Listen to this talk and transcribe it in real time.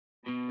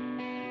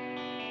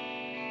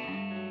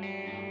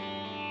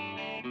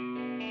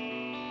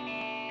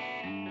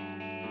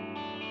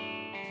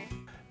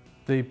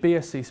The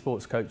BSc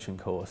Sports Coaching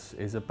course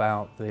is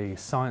about the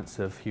science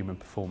of human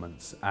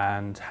performance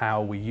and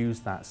how we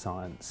use that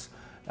science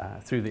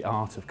through the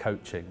art of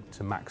coaching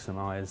to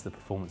maximise the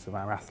performance of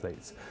our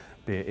athletes,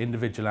 be it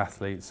individual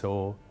athletes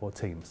or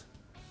teams.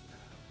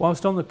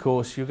 Whilst on the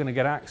course, you're going to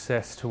get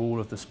access to all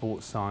of the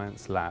sports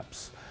science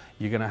labs.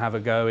 You're going to have a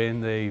go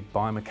in the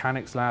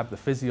biomechanics lab, the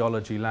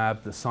physiology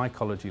lab, the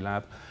psychology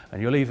lab,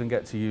 and you'll even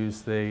get to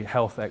use the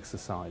health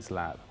exercise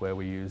lab, where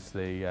we use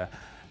the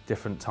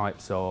different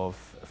types of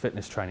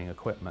fitness training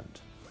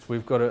equipment.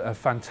 We've got a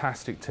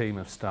fantastic team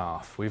of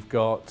staff. We've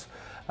got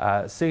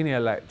senior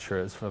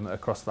lecturers from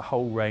across the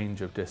whole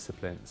range of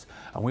disciplines,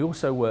 and we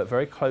also work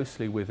very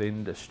closely with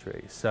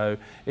industry. So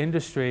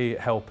industry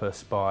help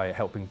us by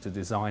helping to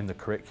design the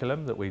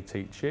curriculum that we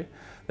teach you.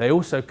 They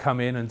also come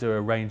in and do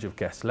a range of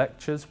guest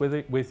lectures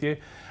with you,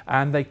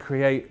 and they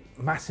create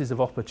masses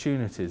of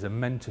opportunities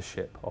and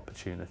mentorship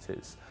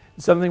opportunities.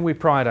 Something we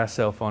pride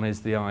ourselves on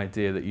is the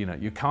idea that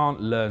you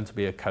can't learn to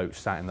be a coach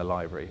sat in the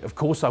library. Of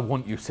course I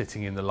want you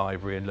sitting in the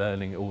library and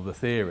learning all the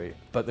theory,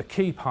 but the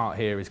key part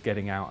here is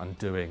getting out and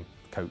doing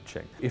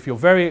coaching. If you're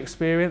very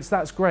experienced,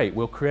 that's great.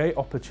 We'll create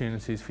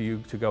opportunities for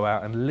you to go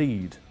out and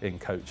lead in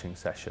coaching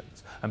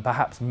sessions and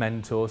perhaps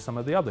mentor some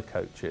of the other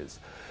coaches.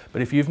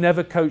 But if you've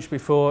never coached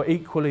before,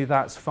 equally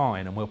that's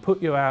fine, and we'll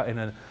put you out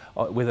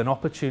with an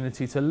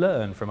opportunity to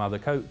learn from other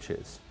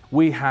coaches.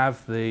 We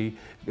have the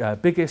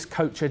biggest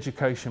coach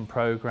education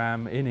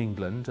program in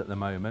England at the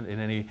moment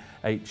in any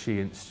HE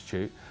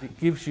institute. It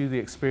gives you the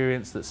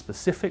experience that's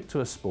specific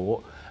to a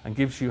sport and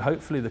gives you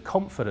hopefully the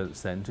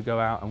confidence then to go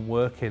out and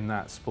work in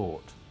that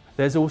sport.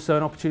 There's also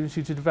an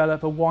opportunity to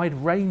develop a wide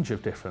range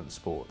of different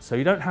sports. So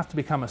you don't have to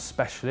become a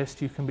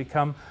specialist, you can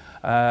become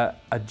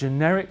a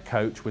generic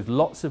coach with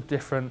lots of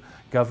different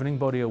governing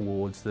body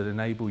awards that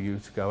enable you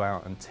to go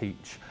out and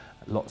teach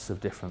lots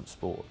of different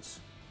sports.